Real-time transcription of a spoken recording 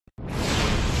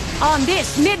On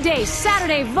this midday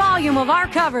Saturday volume of our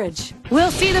coverage,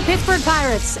 we'll see the Pittsburgh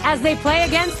Pirates as they play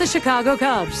against the Chicago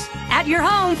Cubs. At your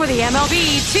home for the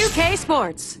MLB 2K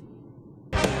Sports.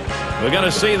 We're going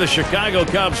to see the Chicago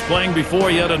Cubs playing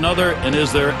before yet another, and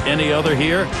is there any other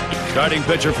here? Starting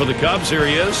pitcher for the Cubs, here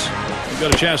he is. We've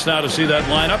got a chance now to see that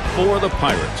lineup for the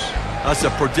Pirates. That's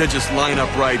a prodigious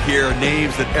lineup right here.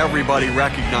 Names that everybody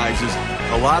recognizes.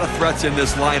 A lot of threats in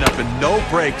this lineup and no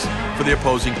breaks for the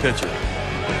opposing pitcher.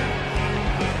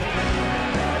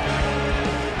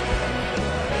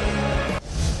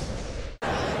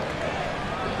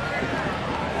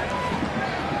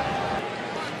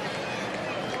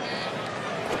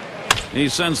 He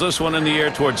sends this one in the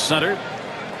air towards center.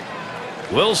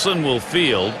 Wilson will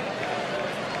field.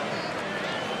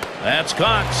 That's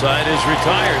caught. Side is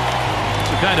retired.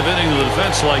 It's the kind of inning the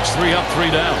defense likes. 3 up,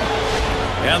 3 down.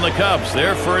 And the Cubs,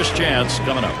 their first chance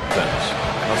coming up.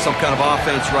 Some kind of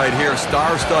offense right here.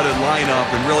 Star-studded lineup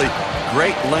and really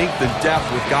great length and depth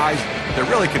with guys that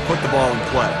really can put the ball in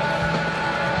play.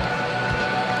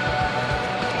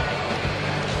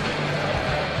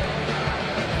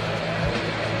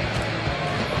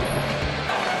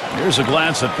 Here's a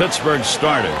glance at Pittsburgh's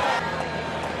starter.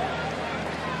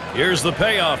 Here's the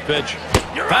payoff pitch.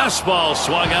 Fastball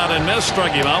swung out and missed.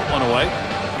 Struck him out. One away.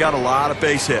 Got a lot of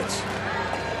base hits.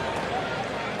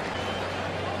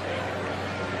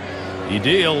 He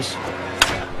deals.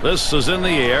 This is in the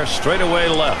air. Straight away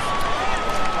left.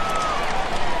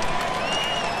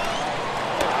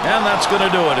 And that's going to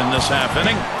do it in this half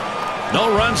inning.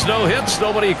 No runs, no hits.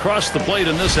 Nobody crossed the plate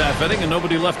in this half inning, and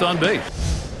nobody left on base.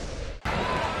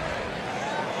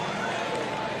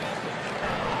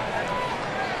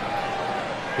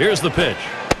 Here's the pitch.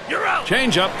 You're out.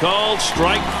 Changeup called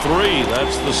strike 3.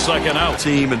 That's the second out.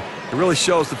 Team, and it really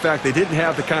shows the fact they didn't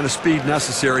have the kind of speed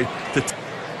necessary to.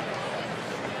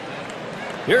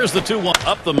 Here's the 2-1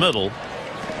 up the middle.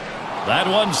 That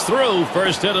one's through.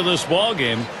 First hit of this ball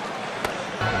game.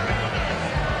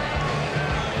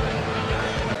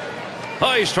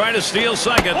 Oh, he's trying to steal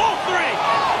second. Ball 3.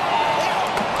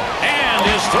 And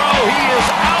his throw. He is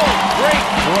out. Great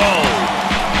throw.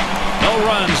 No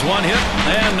runs, 1 hit,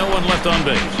 and no one left on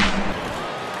base.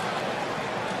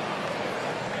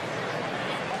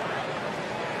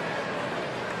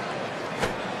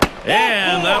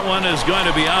 And that one is going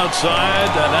to be outside,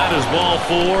 and that is ball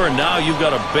 4, and now you've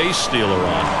got a base stealer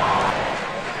on.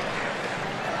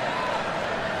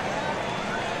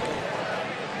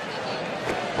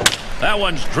 That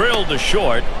one's drilled to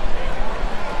short.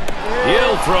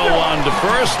 He'll throw on to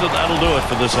first, and that'll do it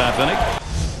for this half inning.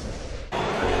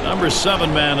 Number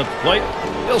 7 man at the plate.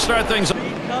 He'll start things.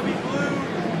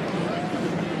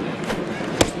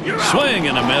 Swing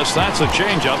and a miss. That's a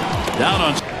changeup. Down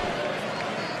on.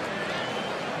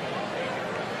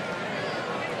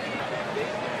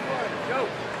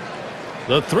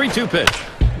 The 3-2 pitch.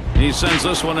 He sends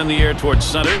this one in the air towards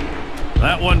center.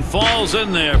 That one falls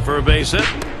in there for a base hit.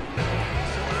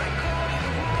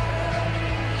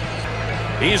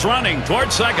 He's running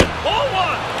towards second. Ball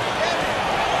 1.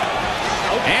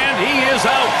 And he is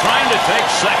out trying to take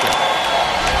second.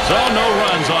 So no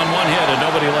runs on 1 hit and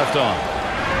nobody left on.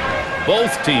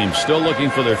 Both teams still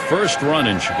looking for their first run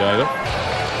in Chicago.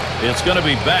 It's going to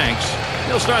be Banks.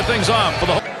 He'll start things off for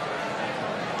the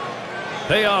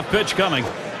payoff pitch coming.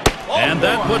 And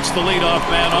that puts the leadoff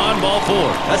man on. Ball 4.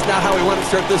 That's not how we want to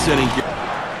start this inning.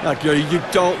 You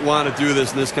don't want to do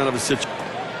this in this kind of a situation.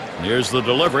 Here's the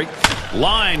delivery.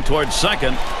 Line towards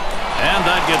second. And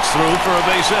that gets through for a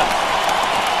base hit.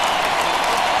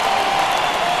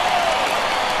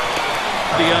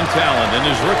 The young talent in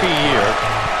his rookie year.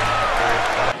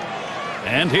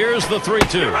 And here's the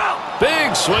 3-2.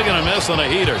 Big swing and a miss on a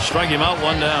heater. Struck him out,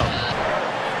 1 down.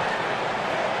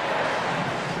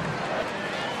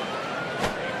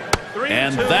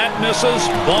 And that misses.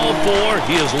 Ball 4.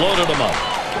 He has loaded him up.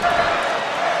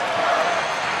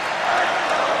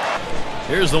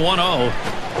 Here's the 1-0.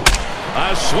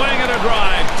 A swing and a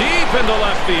drive deep into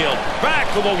left field. Back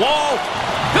to the wall.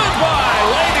 Goodbye,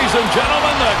 ladies and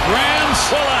gentlemen, the grand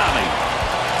salami.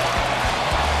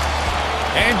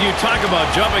 And you talk about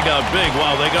jumping out big.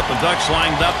 Wow, they got the Ducks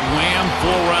lined up. Wham,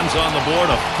 4 runs on the board.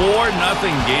 A 4-0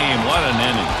 game. What an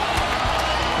inning.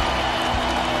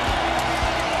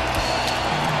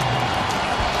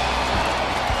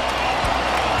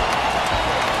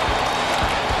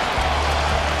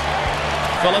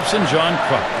 Phillips and John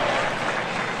Kruk.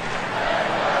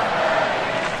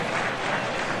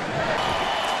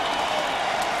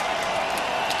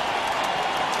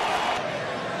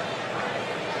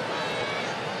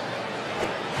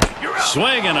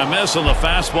 Swing and a miss on the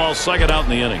fastball. Second out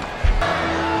in the inning.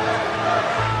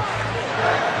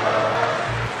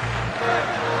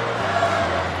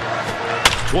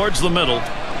 towards the middle.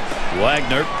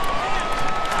 Wagner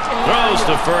throws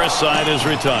to first. Side is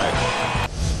retired.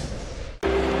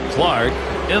 Clark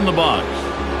in the box.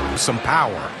 Some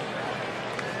power.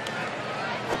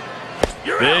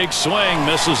 Big swing,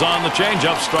 misses on the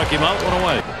changeup, struck him out, went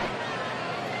away.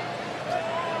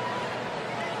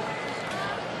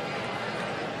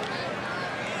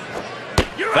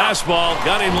 Fastball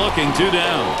got him looking, 2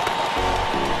 down.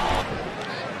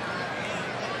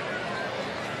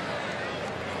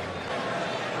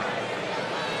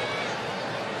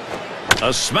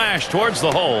 A smash towards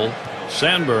the hole.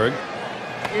 Sandberg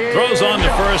throws on to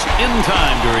first in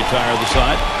time to retire the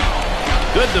side.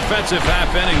 Good defensive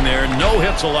half inning there. No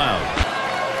hits allowed.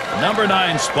 Number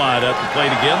 9 spot at the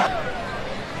plate again.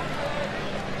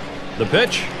 The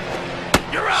pitch.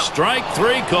 Strike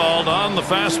 3 called on the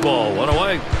fastball. One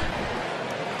away.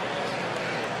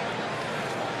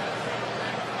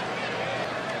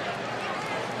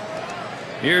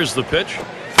 Here's the pitch.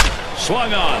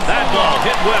 Swung on. That ball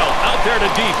hit well. Out there to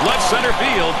deep. Left center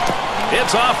field.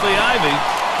 It's off the ivy.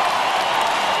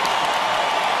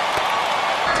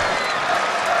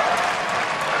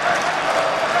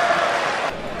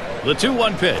 The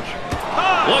 2-1 pitch.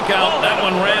 Look out. That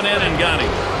one ran in and got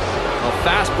him. A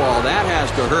fastball, that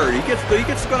has to hurt. He gets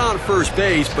to go down to first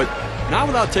base, but not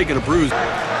without taking a bruise.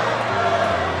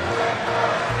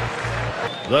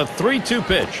 The 3-2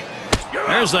 pitch.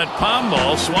 There's that palm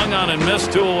ball, swung on and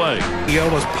missed, 2 away. He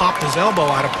almost popped his elbow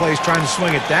out of place trying to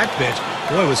swing at that pitch.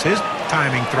 Boy, was his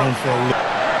timing thrown for a loop.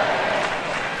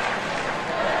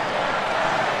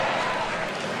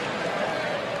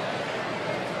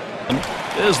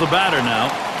 Is the batter now.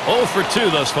 0 for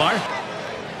 2 thus far.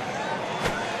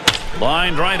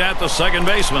 Lined right at the second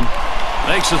baseman.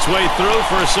 Makes its way through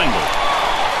for a single.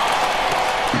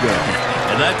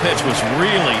 And that pitch was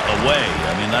really away.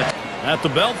 I mean, that at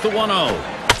the belt, the 1-0.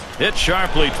 Hit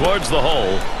sharply towards the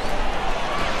hole.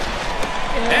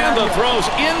 And the throw's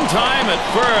in time at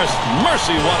first.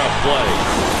 Mercy, what a play.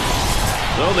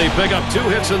 So they pick up 2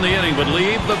 hits in the inning, but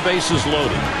leave the bases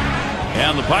loaded.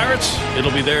 And the Pirates, it'll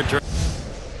be their turn.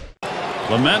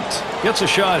 Clement gets a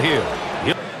shot here.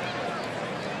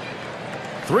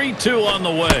 3-2 on the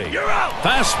way.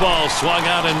 Fastball swung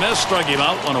out and missed, struck him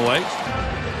out, 1 away.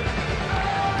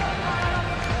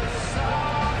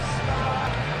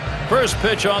 First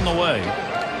pitch on the way.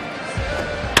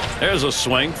 There's a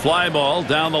swing, fly ball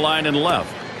down the line and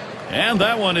left. And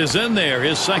that one is in there,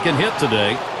 his second hit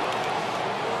today.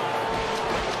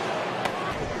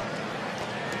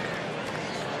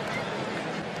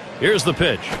 Here's the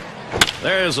pitch.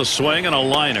 There's a swing and a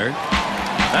liner.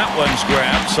 That one's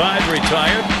grabbed, side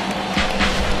retired.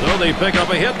 So they pick up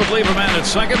a hit but leave a man at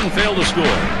second and fail to score.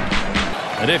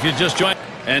 And if you just join,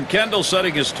 and Kendall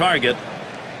setting his target.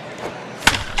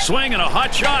 Swing and a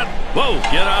hot shot. Whoa,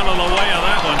 get out of the way of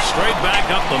that one. Straight back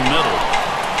up the middle.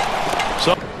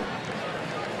 So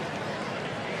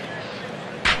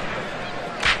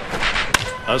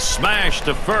a smash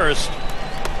to first.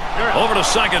 Over to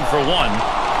second for 1.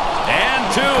 And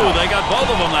 2. They got both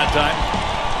of them that time.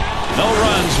 No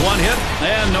runs, 1 hit,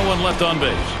 and no one left on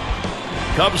base.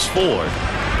 Cubs 4.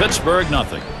 Pittsburgh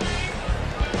nothing.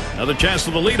 Another chance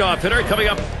for the leadoff hitter coming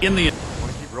up in the.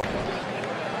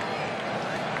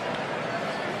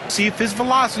 See if his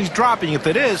velocity's dropping. If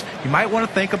it is, you might want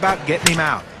to think about getting him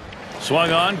out.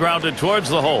 Swung on, grounded towards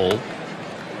the hole.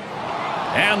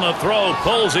 And the throw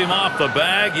pulls him off the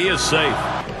bag. He is safe.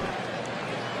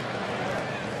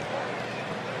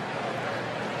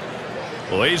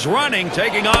 Well, he's running,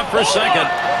 taking off for second.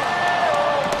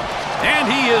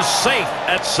 And he is safe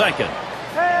at second.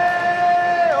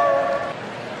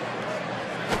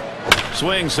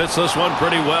 Swing hits this one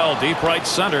pretty well. Deep right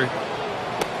center.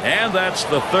 And that's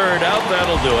the 3rd out.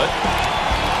 That'll do it.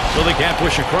 So they can't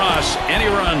push across. Any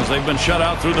runs. They've been shut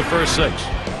out through the first 6.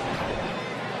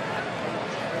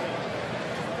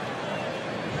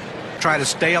 Try to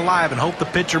stay alive and hope the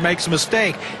pitcher makes a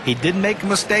mistake. He didn't make a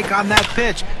mistake on that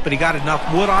pitch, but he got enough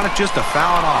wood on it just to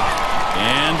foul it off.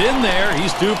 And in there,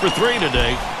 he's 2 for 3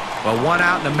 today. But 1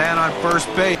 out and a man on first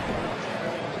base.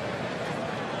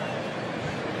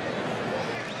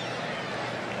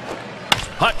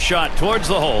 Hot shot towards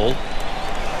the hole.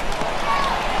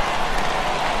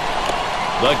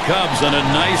 The Cubs in a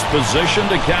nice position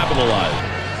to capitalize.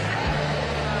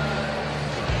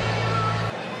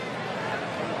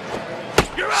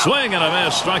 Swing and a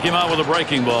miss. Struck him out with a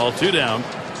breaking ball. 2 down.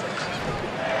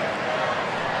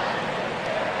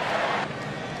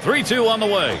 3-2 on the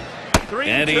way.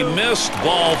 And he missed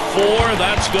ball 4.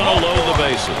 That's going to load the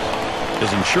bases.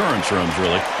 His insurance rooms,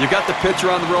 really. You got the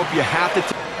pitcher on the rope. You have to.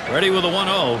 Ready with a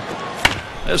 1-0.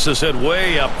 This is hit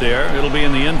way up there. It'll be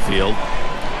in the infield.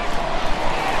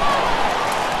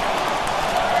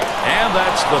 And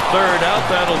that's the third out.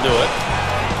 That'll do it.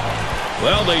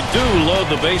 Well, they do load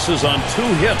the bases on 2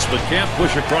 hits, but can't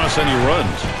push across any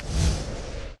runs.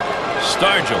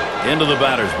 Stargell into the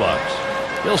batter's box.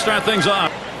 He'll start things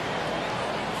off.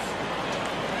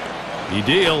 He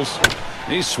deals.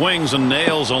 He swings and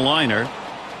nails a liner.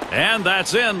 And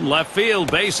that's in left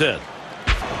field, base hit.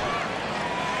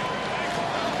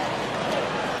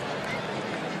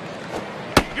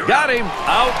 Got him.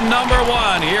 Out number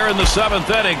 1 here in the 7th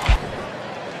inning.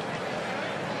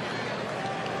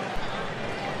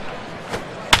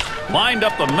 Lined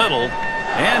up the middle,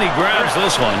 and he grabs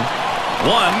this one.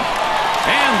 1,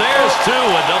 and there's 2,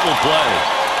 a double play.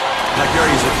 Now, Gary,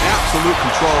 he's in absolute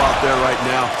control out there right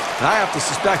now. And I have to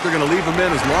suspect they're going to leave him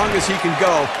in as long as he can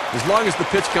go, as long as the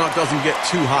pitch count doesn't get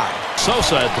too high.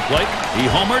 Sosa at the plate. He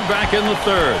homered back in the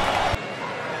 3rd.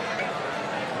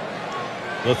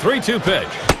 The 3-2 pitch.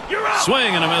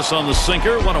 Swing and a miss on the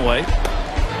sinker. 1 away.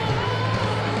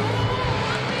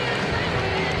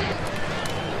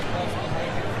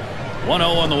 One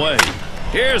 0 on the way.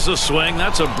 Here's a swing.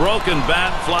 That's a broken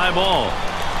bat, fly ball.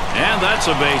 And that's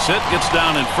a base hit. Gets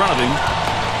down in front of him.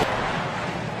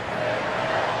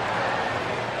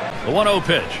 The 1-0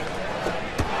 pitch.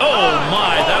 Oh,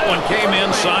 my. That one came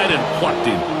inside and plucked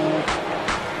him.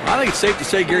 I think it's safe to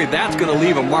say, Gary, that's going to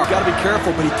leave a mark. Got to be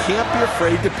careful, but he can't be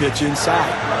afraid to pitch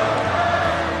inside.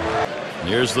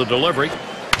 Here's the delivery.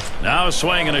 Now a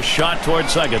swing and a shot toward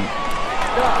second.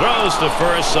 Throws to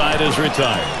first. Side is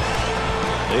retired.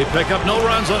 They pick up no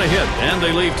runs on a hit, and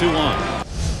they leave 2-1.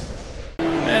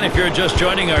 And if you're just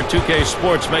joining our 2K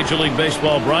Sports Major League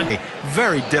Baseball broadcast,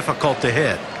 Very difficult to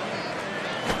hit.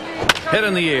 hit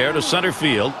in the air to center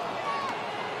field.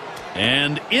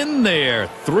 And in there,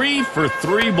 3 for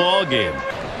 3 ball game.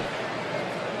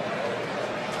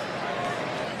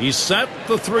 He set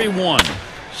the 3-1.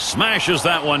 Smashes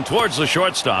that one towards the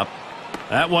shortstop.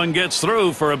 That one gets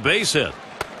through for a base hit.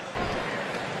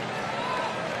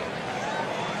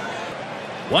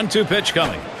 1-2 pitch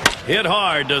coming. Hit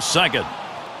hard to second.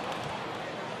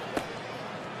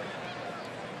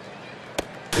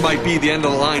 Might be the end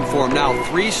of the line for him now.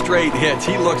 3 straight hits.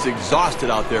 He looks exhausted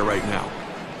out there right now.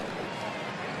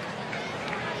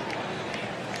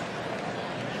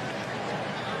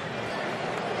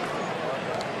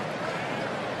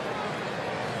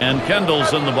 And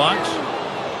Kendall's in the box.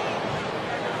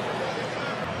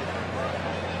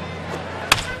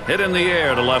 Hit in the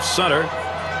air to left center.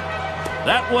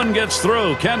 That one gets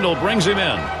through. Kendall brings him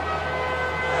in.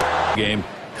 Game.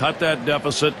 Cut that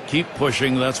deficit. Keep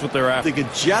pushing. That's what they're after. They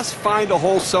could just find a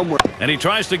hole somewhere. And he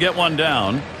tries to get one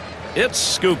down. It's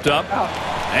scooped up.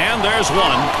 And there's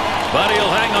one. But he'll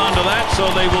hang on to that, so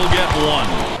they will get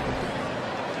 1.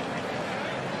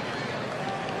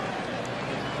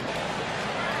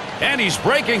 And he's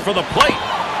breaking for the plate.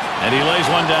 And he lays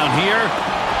one down here.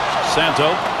 Santo.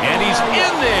 And he's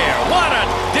in there. What a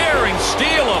daring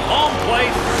steal of home plate.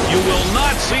 You will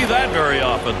not see that very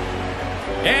often.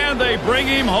 And they bring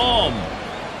him home.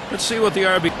 Let's see what the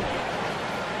RB.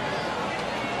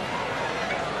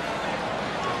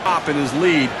 Up in his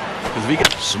lead.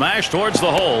 Smash towards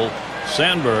the hole.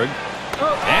 Sandberg.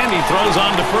 And he throws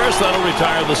on to first. That'll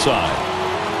retire the side.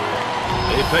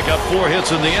 They pick up 4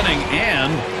 hits in the inning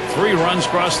and 3 runs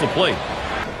across the plate.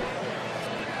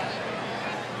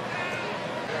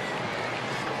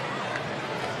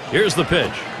 Here's the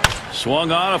pitch.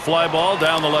 Swung on, a fly ball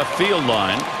down the left field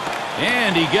line.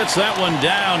 And he gets that one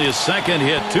down. His second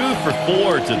hit. 2 for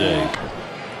 4 today.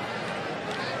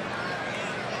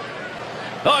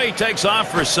 Oh, he takes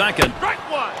off for second.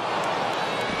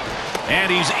 And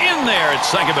he's in there at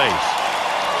second base.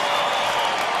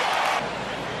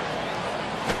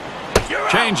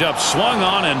 Changeup swung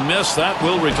on and missed. That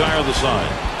will retire the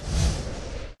side.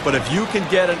 But if you can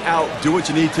get an out, do what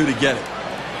you need to get it.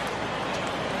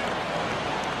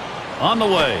 On the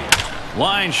way.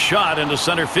 Line shot into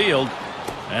center field.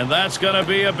 And that's going to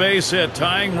be a base hit.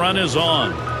 Tying run is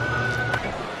on.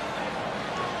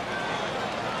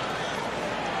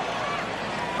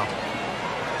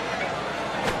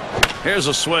 Here's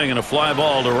a swing and a fly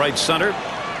ball to right center.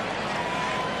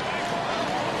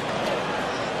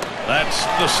 That's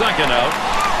the second out.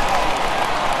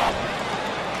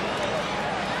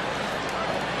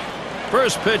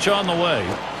 First pitch on the way.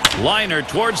 Liner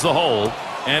towards the hole.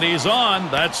 And he's on.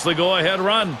 That's the go-ahead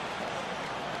run.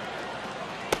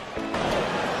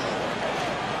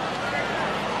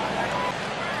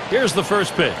 Here's the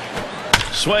first pitch.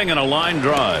 Swing and a line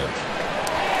drive.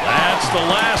 That's the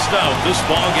last out. This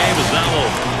ball game is now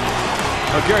over.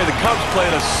 Now, Gary, the Cubs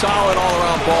played a solid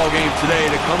all-around ball game today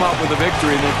to come out with a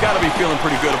victory, and they've got to be feeling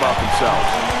pretty good about themselves.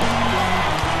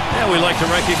 Yeah, we like to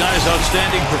recognize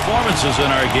outstanding performances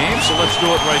in our game, so let's do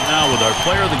it right now with our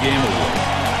Player of the Game award.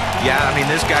 Yeah, I mean,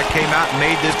 this guy came out and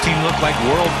made this team look like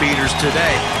world beaters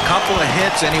today. Couple of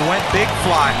hits, and he went big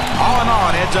fly. All in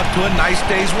all, it adds up to a nice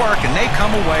day's work, and they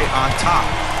come away on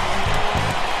top.